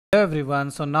Hello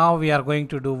everyone, so now we are going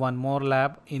to do one more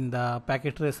lab in the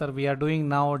packet tracer. We are doing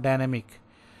now dynamic.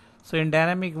 So in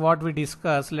dynamic, what we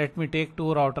discuss, let me take two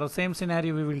routers, same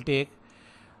scenario we will take.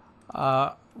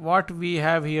 What we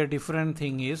have here different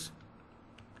thing is,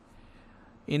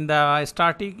 in the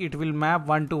static it will map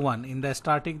 1 to 1. In the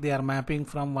static they are mapping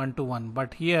from 1 to 1,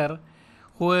 but here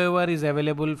whoever is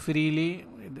available freely,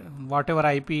 whatever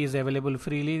IP is available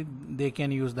freely, they can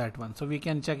use that one. So we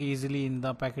can check easily in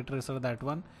the packet tracer that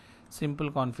one. Simple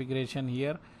configuration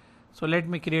here. So let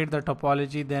me create the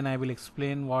topology, then I will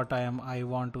explain what I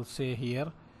want to say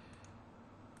here.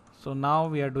 So now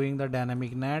we are doing the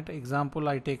dynamic NAT example.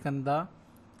 I taken the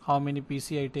how many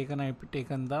PC I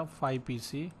taken the 5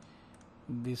 PC,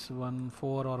 this one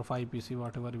 4 or 5 PC,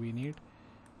 whatever we need.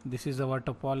 This is our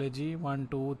topology 1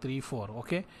 2 3 4.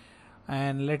 Okay,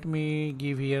 and let me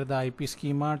give here the IP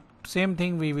schema. Same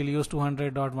thing, we will use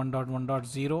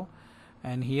 200.1.1.0,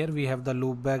 and here we have the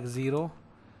loopback 0.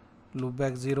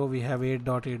 Loopback 0 we have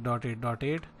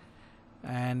 8.8.8.8,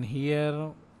 and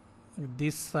here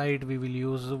this side we will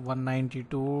use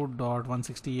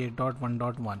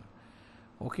 192.168.1.1.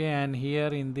 okay, and here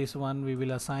in this one we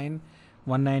will assign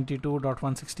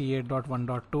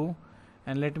 192.168.1.2,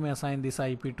 and let me assign this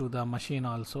IP to the machine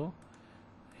also.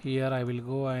 Here I will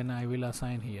go and I will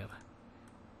assign here,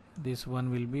 this one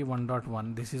will be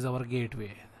 1.1. this is our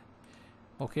gateway.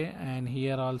 Okay, and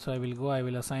here also I will go, I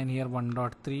will assign here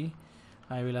 1.3.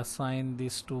 I will assign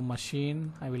this to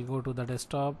machine. I will go to the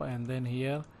desktop, and then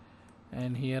here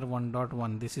and here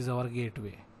 1.1. this is our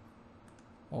gateway.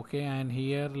 Okay, and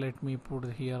here let me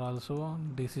put here also,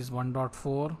 this is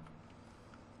 1.4,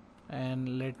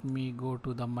 and let me go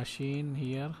to the machine.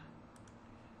 Here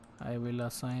I will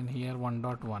assign here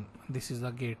 1.1. this is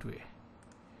the gateway,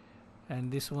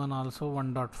 and this one also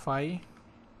 1.5.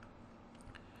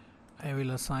 I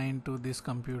will assign to this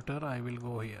computer. I will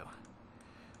go here,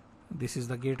 this is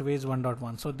the gateway is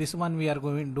 1.1. so this one we are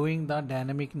doing the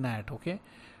dynamic NAT. Okay,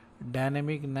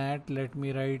 dynamic NAT, let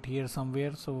me write here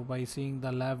somewhere, so by seeing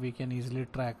the lab we can easily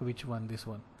track which one, this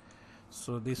one.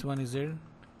 So this one is a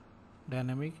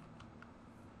dynamic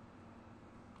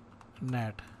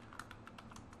NAT.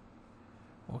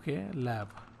 Okay, lab.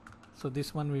 So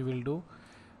this one we will do.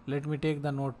 Let me take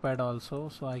the notepad also,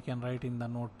 so I can write in the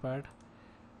notepad.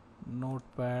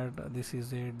 This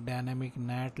is a dynamic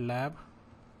NAT lab,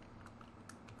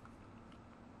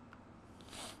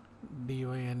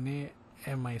 DYNAMIC,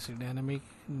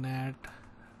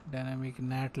 dynamic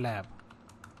NAT lab.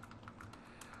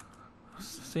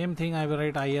 Same thing, I will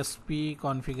write ISP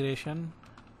configuration,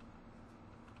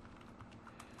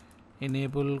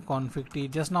 enable config T.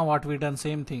 Just now what we done,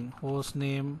 same thing, host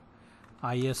name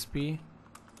ISP,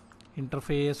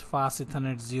 interface fast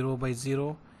Ethernet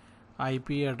 0x0, IP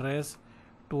address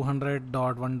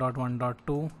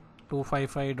 200.1.1.2,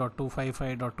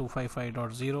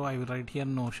 255.255.255.0. I will write here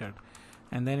no shut,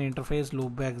 and then interface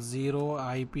loopback 0,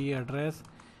 IP address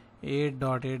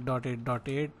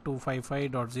 8.8.8.8,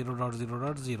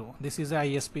 255.0.0.0. this is a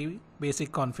ISP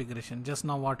basic configuration, just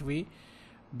now what we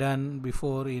done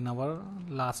before in our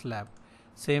last lab.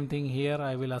 Same thing here,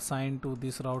 I will assign to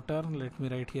this router. Let me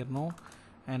write here no,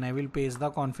 and I will paste the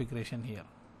configuration here.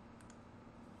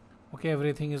 Okay,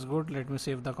 everything is good. Let me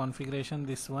save the configuration,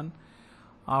 this one.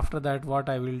 After that what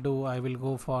I will do, I will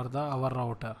go for the our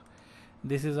router.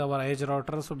 This is our edge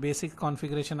router. So basic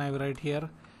configuration I will write here.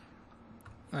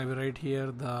 I will write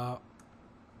here the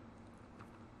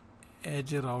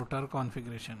edge router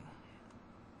configuration.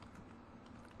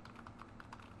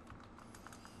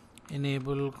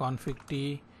 Enable config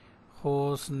T,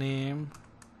 host name,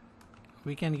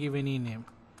 we can give any name.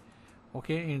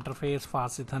 Okay, interface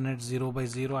fast Ethernet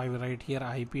 0x0. I will write here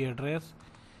IP address,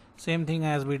 same thing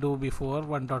as we do before,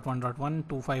 1.1.1,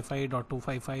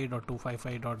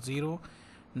 255.255.255.0,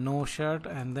 no shut,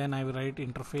 and then I will write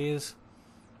interface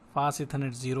fast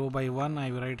Ethernet 0x1.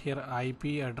 I will write here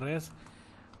IP address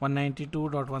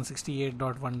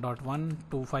 192.168.1.1,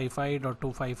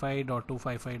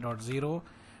 255.255.255.0,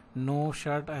 no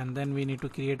shut, and then we need to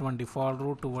create one default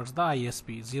route towards the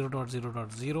ISP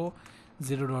 0.0.0,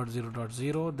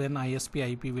 0.0.0, then ISP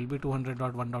IP will be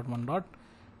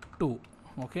 200.1.1.2.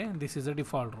 okay, this is a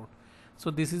default route.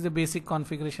 So this is the basic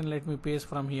configuration. Let me paste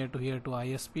from here to here to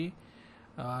ISP,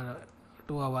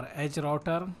 to our edge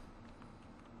router.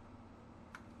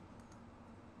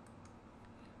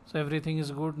 So everything is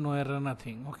good, no error,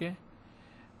 nothing. Okay,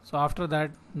 so after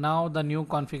that, now the new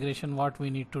configuration, what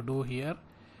we need to do here,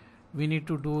 we need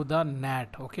to do the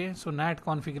NAT. Okay, so NAT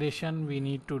configuration we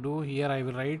need to do here. I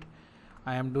will write,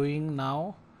 I am doing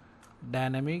now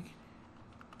dynamic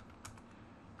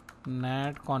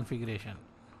NAT configuration.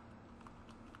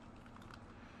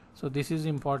 So this is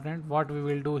important. What we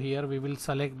will do here, we will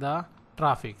select the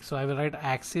traffic. So I will write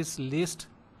access list.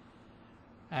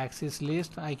 I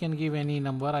can give any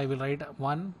number. I will write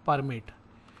 1 permit.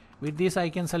 With this I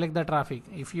can select the traffic.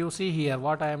 If you see here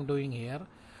what I am doing here,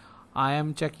 I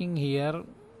am checking here,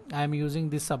 I am using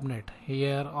this subnet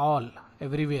here, all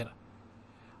everywhere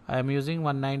I am using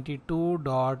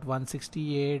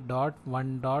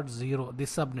 192.168.1.0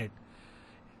 this subnet.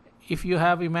 If you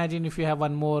have, imagine if you have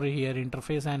one more here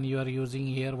interface and you are using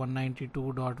here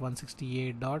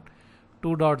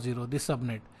 192.168.2.0 this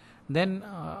subnet, then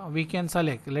we can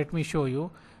select. Let me show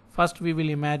you. First we will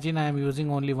imagine I am using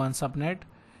only one subnet,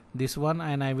 this one,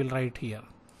 and I will write here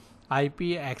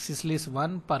IP access list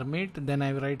 1 permit, then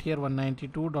I will write here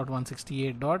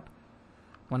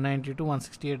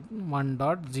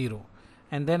 192.168.1.0,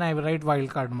 and then I will write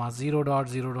wildcard mask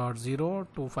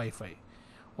 0.0.0255.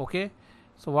 okay.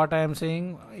 So what I am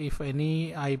saying, if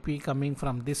any IP coming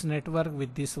from this network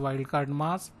with this wildcard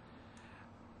mask,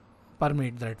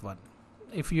 permit that one.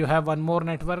 If you have one more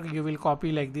network, you will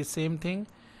copy like this same thing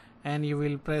and you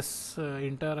will press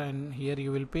enter, and here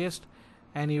you will paste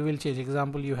and you will change.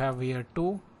 Example, you have here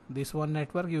 2, this one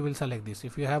network, you will select this.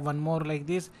 If you have one more like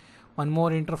this, one more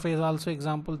interface also,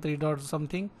 example 3 dot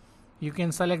something, you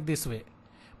can select this way.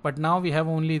 But now we have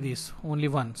only this, only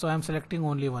one, so I am selecting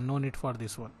only one, no need for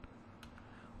this one.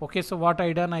 Okay, so what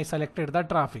I done, I selected the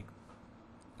traffic.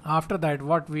 After that,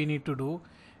 what we need to do,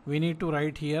 we need to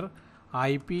write here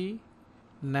IP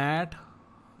NAT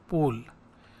pool.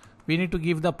 We need to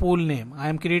give the pool name. I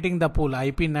am creating the pool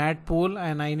IP NAT pool,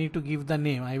 and I need to give the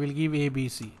name. I will give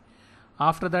ABC.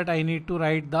 After that, I need to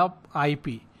write the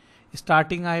IP,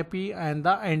 starting IP and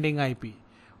the ending IP.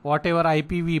 Whatever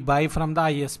IP we buy from the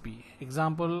ISP.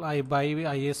 Example, I buy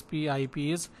ISP IP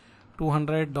is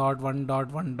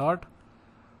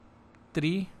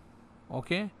 200.1.1.3.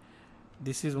 okay,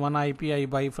 this is one IP I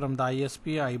buy from the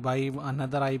ISP. I buy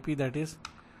another IP that is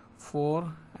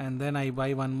 4, and then I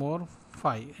buy one more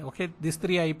 5. okay, this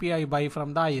 3 IP I buy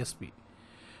from the ISP.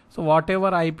 So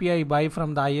whatever IP I buy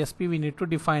from the ISP, we need to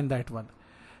define that one.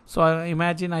 So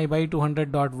imagine I buy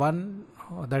 200.1,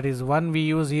 that is 1 we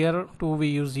use here, 2 we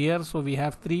use here, so we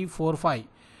have 3, 4, 5.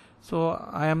 So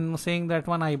I am saying that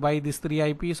one I buy this 3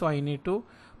 IP, so I need to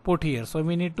put here. So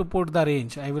we need to put the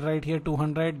range. I will write here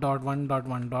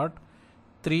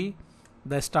 200.1.1.3,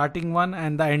 the starting one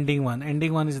and the ending one.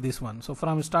 Ending one is this one. So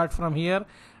from start from here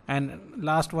and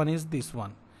last one is this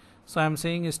one. So I am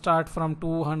saying start from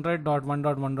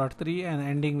 200.1.1.3 and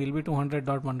ending will be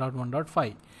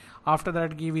 200.1.1.5. After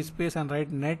that, give space and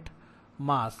write net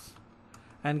mask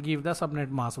and give the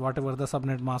subnet mask, whatever the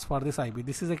subnet mask for this IP.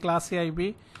 This is a class C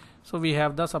IP, so we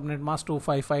have the subnet mask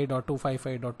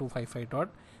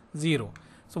 255.255.255.0.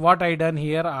 So what I done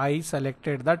here, I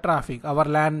selected the traffic, our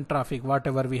LAN traffic,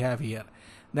 whatever we have here.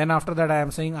 Then after that, I am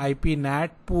saying IP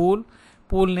NAT pool.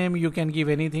 Pool name you can give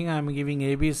anything. I am giving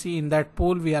ABC. In that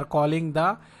pool, we are calling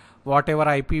the whatever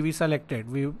IP we selected.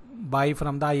 We buy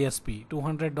from the ISP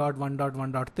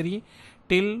 200.1.1.3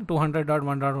 till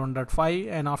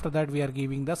 200.1.1.5, and after that we are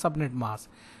giving the subnet mask.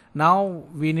 Now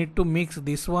we need to mix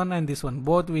this one and this one.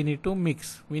 Both we need to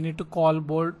mix. We need to call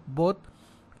both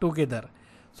together.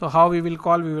 So how we will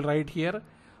call? We will write here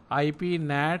IP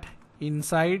NAT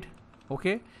inside.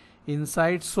 Okay,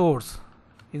 inside source.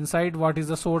 Inside, what is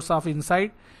the source of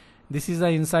inside? This is the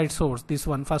inside source, this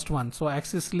one, first one. So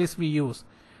access list we use.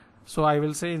 So I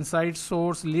will say inside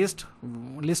source list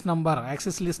number,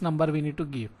 access list number we need to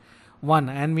give 1,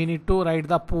 and we need to write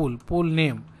the pool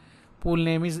name. Pool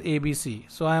name is ABC.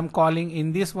 So I am calling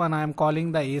in this one, I am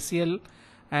calling the ACL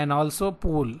and also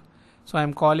pool. So I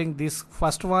am calling this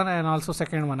first one and also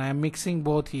second one. I am mixing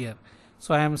both here.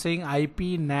 So I am saying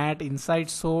IP NAT inside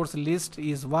source list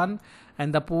is 1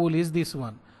 and the pool is this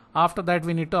one. After that,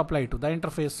 we need to apply to the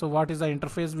interface. So what is the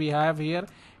interface we have here?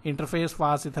 Interface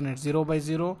fast Ethernet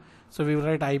 0x0. So we will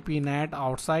write IP NAT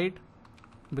outside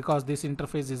because this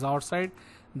interface is outside.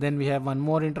 Then we have one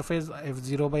more interface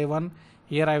F0x1.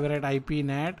 Here I will write IP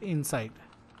NAT inside.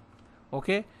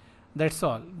 Okay, that's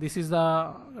all. This is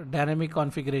the dynamic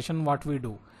configuration what we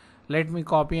do. Let me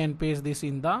copy and paste this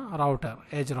in the router,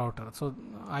 edge router. So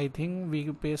I think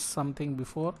we paste something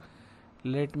before.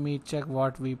 Let me check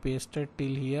what we pasted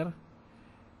till here.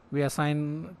 We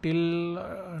assign till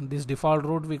this default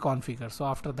route we configure. So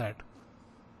after that,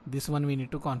 this one we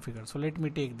need to configure. So let me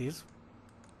take this.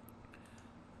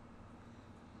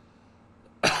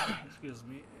 Excuse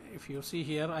me. If you see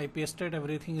here, I pasted,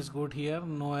 everything is good here,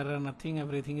 no error, nothing,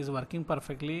 everything is working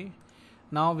perfectly.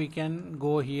 Now we can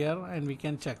go here and we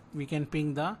can check. We can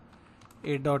ping the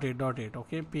 8.8.8.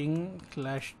 okay, ping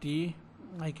 /t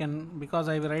I can, because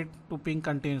I will write to ping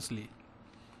continuously,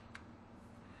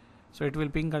 so it will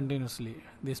ping continuously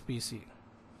this PC.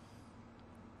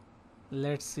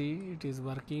 Let's see it is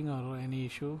working or any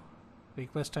issue.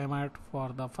 Request timeout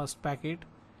for the first packet,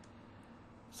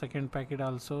 second packet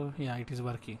also, yeah, it is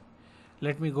working.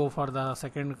 Let me go for the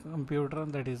second computer,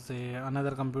 that is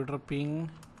another computer, ping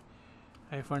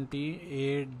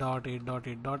 -t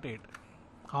 8.8.8.8.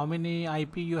 how many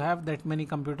IP you have, that many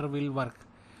computer will work.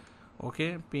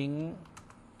 Okay, ping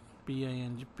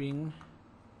ping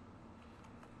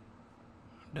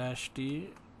 -t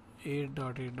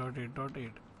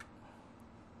 8.8.8.8.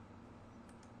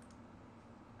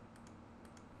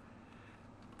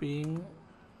 ping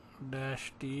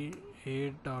 -t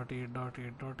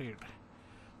 8.8.8.8.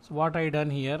 So what I done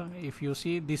here, if you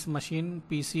see this machine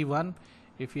PC1,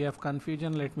 if you have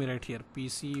confusion, let me write here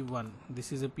PC1.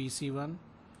 This is a PC1,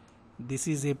 this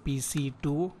is a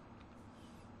PC2,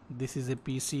 this is a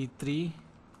PC3,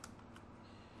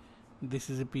 this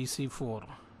is a PC4.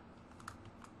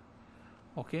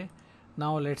 Okay,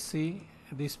 now let's see,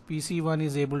 this PC1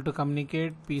 is able to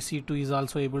communicate, PC2 is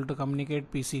also able to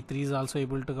communicate, PC3 is also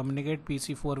able to communicate,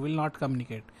 PC4 will not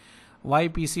communicate. Why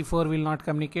PC4 will not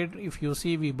communicate? If you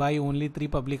see, we buy only 3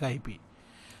 public IP.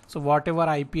 So whatever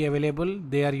IP available,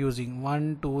 they are using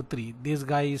 1, 2, 3. This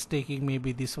guy is taking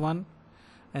maybe this one,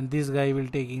 and this guy will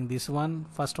taking this one,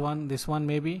 first one, this one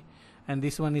maybe, and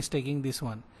this one is taking this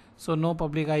one. So no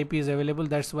public IP is available,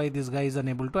 that's why this guy is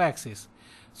unable to access.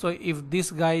 So if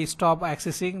this guy stop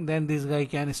accessing, then this guy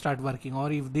can start working,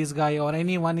 or if this guy or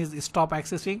anyone is stop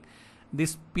accessing,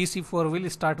 this PC4 will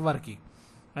start working.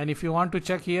 And if you want to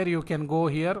check here, you can go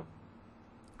here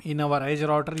in our edge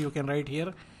router, you can write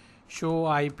here show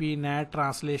IP NAT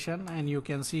translation, and you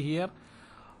can see here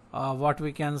what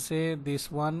we can say.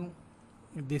 This one,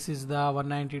 this is the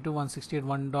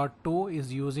 192.168.1.2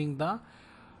 is using the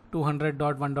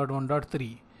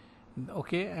 200.1.1.3.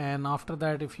 okay, and after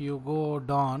that if you go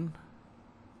down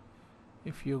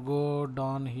here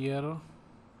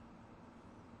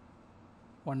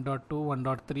 1.2,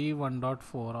 1.3,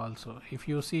 1.4 also. If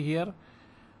you see here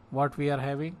what we are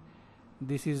having,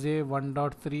 this is a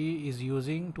 1.3 is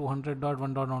using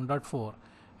 200.1.1.4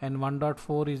 and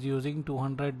 1.4 is using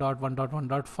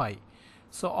 200.1.1.5.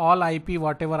 so all IP,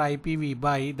 whatever IP we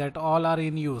buy, that all are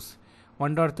in use.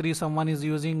 1.3 someone is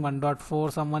using,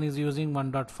 1.4 someone is using,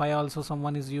 1.5 also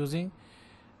someone is using.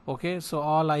 Okay, so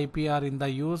all IP are in the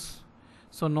use,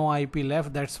 so no IP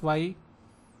left. That's why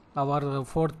our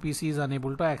fourth PC is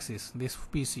unable to access this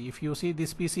PC. If you see,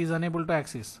 this PC is unable to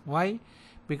access. Why?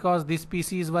 Because this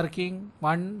PC is working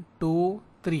 1, 2,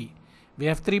 3. We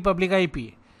have 3 public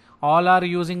IP. All are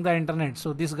using the internet.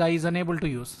 So this guy is unable to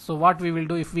use. So what we will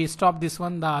do, if we stop this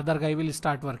one, the other guy will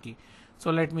start working. So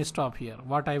let me stop here.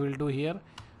 What I will do here,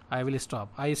 I will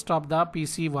stop. I stop the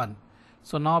PC1.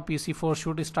 So now PC4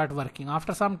 should start working.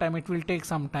 After some time, it will take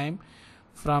some time.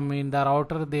 From in the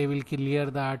router, they will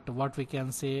clear that, what we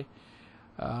can say,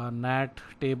 NAT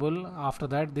table. After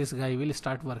that, this guy will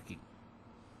start working.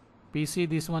 PC,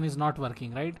 this one is not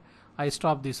working, right? I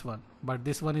stop this one, but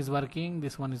this one is working,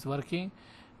 this one is working,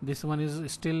 this one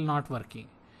is still not working.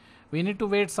 We need to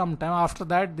wait some time. After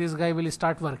that, this guy will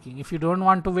start working. If you don't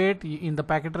want to wait, in the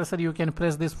packet tracer you can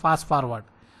press this fast forward,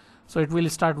 so it will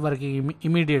start working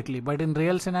immediately. But in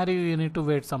real scenario, you need to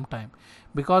wait some time,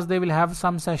 because they will have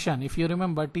some session. If you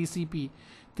remember TCP,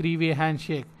 3-way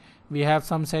handshake, we have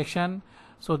some session,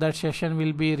 so that session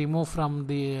will be removed from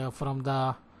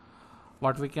the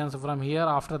what we can say from here.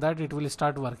 After that, it will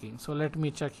start working. So let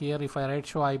me check here. If I write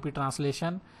show IP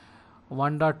translation,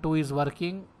 1.2 is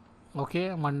working. Okay,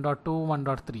 1.2,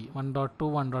 1.3, 1.2,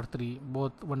 1.3,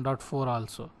 both 1.4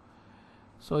 also.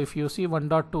 So if you see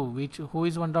 1.2, who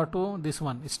is 1.2? This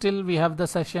one. Still we have the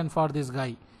session for this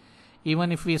guy.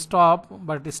 Even if we stop,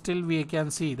 but still we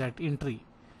can see that entry.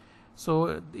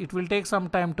 So it will take some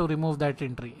time to remove that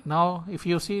entry. Now if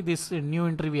you see this new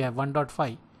entry, we have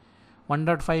 1.5.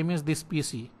 1.5 means this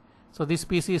PC. So this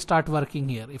PC start working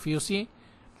here. If you see,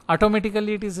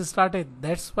 automatically it is started.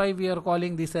 That's why we are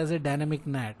calling this as a dynamic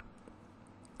NAT.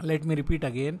 Let me repeat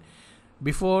again.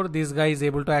 Before, this guy is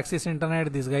able to access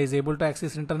internet, this guy is able to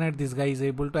access internet, this guy is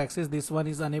able to access, this one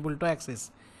is unable to access,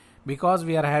 because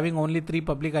we are having only 3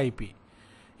 public IP.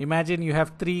 Imagine you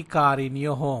have 3 cars in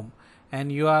your home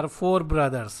and you are 4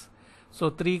 brothers. So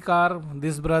 3 cars,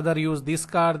 this brother use this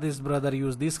car, this brother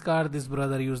use this car, this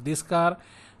brother use this car.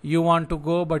 You want to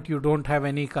go, but you don't have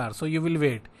any car, so you will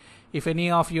wait. If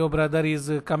any of your brother is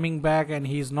coming back and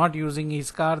he is not using his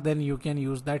car, then you can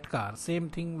use that car. Same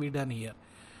thing we done here.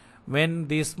 When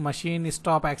this machine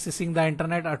stop accessing the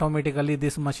internet, automatically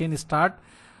this machine start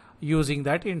using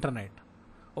that internet.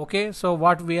 Okay, so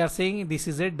what we are saying, this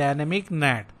is a dynamic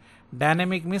NAT.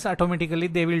 Dynamic means automatically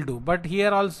they will do, but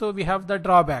here also we have the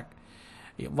drawback.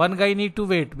 One guy need to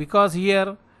wait, because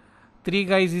here 3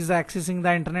 guys is accessing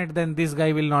the internet, then this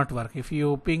guy will not work. If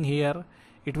you ping here,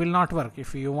 it will not work.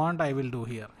 If you want, I will do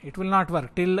here, it will not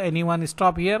work till anyone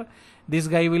stop here. This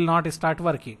guy will not start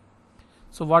working.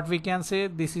 So what we can say,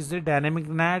 this is a dynamic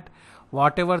NAT.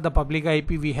 Whatever the public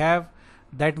IP we have,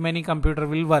 that many computer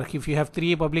will work. If you have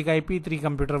 3 public IP, 3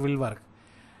 computer will work.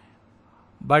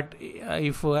 But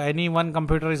if any one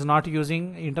computer is not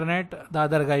using internet, the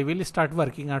other guy will start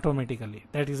working automatically.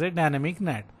 That is a dynamic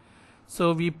NAT.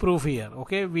 So we prove here.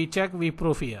 Okay, we check, we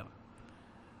prove here.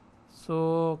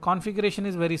 So configuration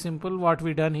is very simple. What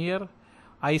we done here,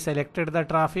 I selected the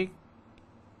traffic.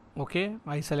 Okay,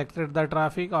 I selected the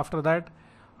traffic. After that,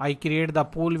 I create the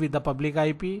pool with the public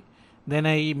IP. Then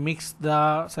I mix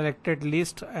the selected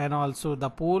list and also the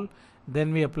pool.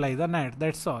 Then we apply the NAT.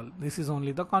 That's all. This is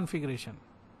only the configuration.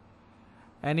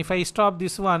 And if I stop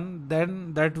this one,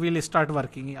 then that will start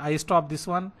working. I stop this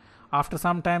one. After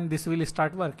some time, this will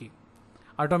start working.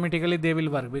 Automatically they will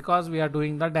work, because we are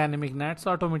doing the dynamic NAT,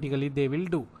 so automatically they will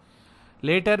do.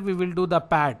 Later we will do the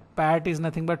PAT. PAT is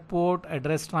nothing but port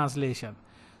address translation.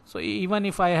 So even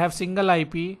if I have single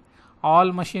IP,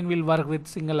 all machine will work with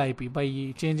single IP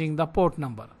by changing the port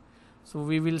number. So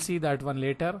we will see that one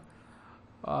later.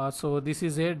 So this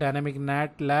is a dynamic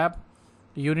NAT lab.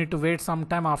 You need to wait some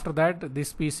time. After that,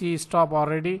 this PC stop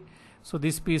already, so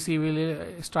this PC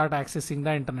will start accessing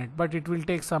the internet, but it will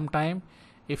take some time.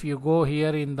 If you go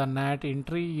here in the NAT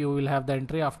entry, you will have the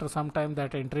entry. After some time,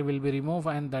 that entry will be removed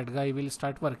and that guy will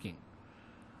start working.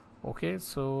 Okay,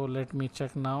 so let me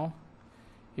check now.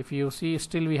 If you see,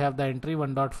 still we have the entry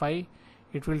 1.5.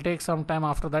 It will take some time.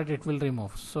 After that, it will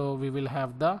remove. So we will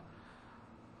have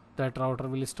that router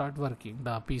will start working,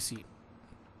 the PC.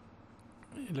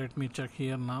 Let me check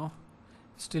here now.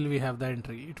 Still we have the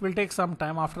entry. It will take some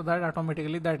time. After that,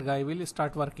 automatically that guy will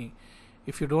start working.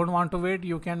 If you don't want to wait,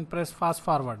 you can press fast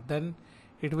forward, then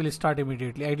it will start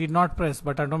immediately. I did not press,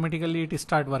 but automatically it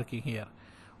start working here.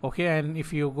 Okay, and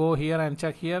if you go here and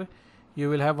check here, you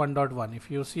will have 1.1.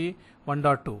 If you see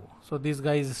 1.2, so these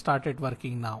guys started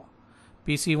working now.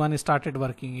 PC1 started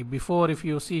working. Before, if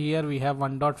you see here, we have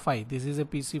 1.5. This is a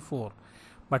PC4,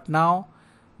 but now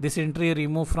this entry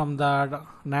removed from the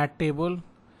NAT table,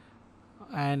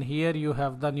 and here you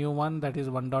have the new one, that is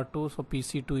 1.2. so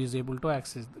PC2 is able to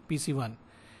access. PC1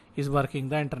 is working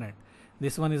the internet.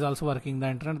 This one is also working the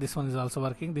internet. This one is also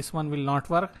working. This one will not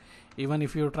work. Even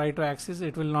if you try to access,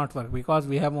 it will not work, because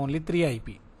we have only 3 IP.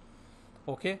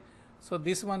 Okay, so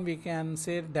this one we can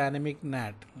say dynamic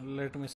NAT. Let me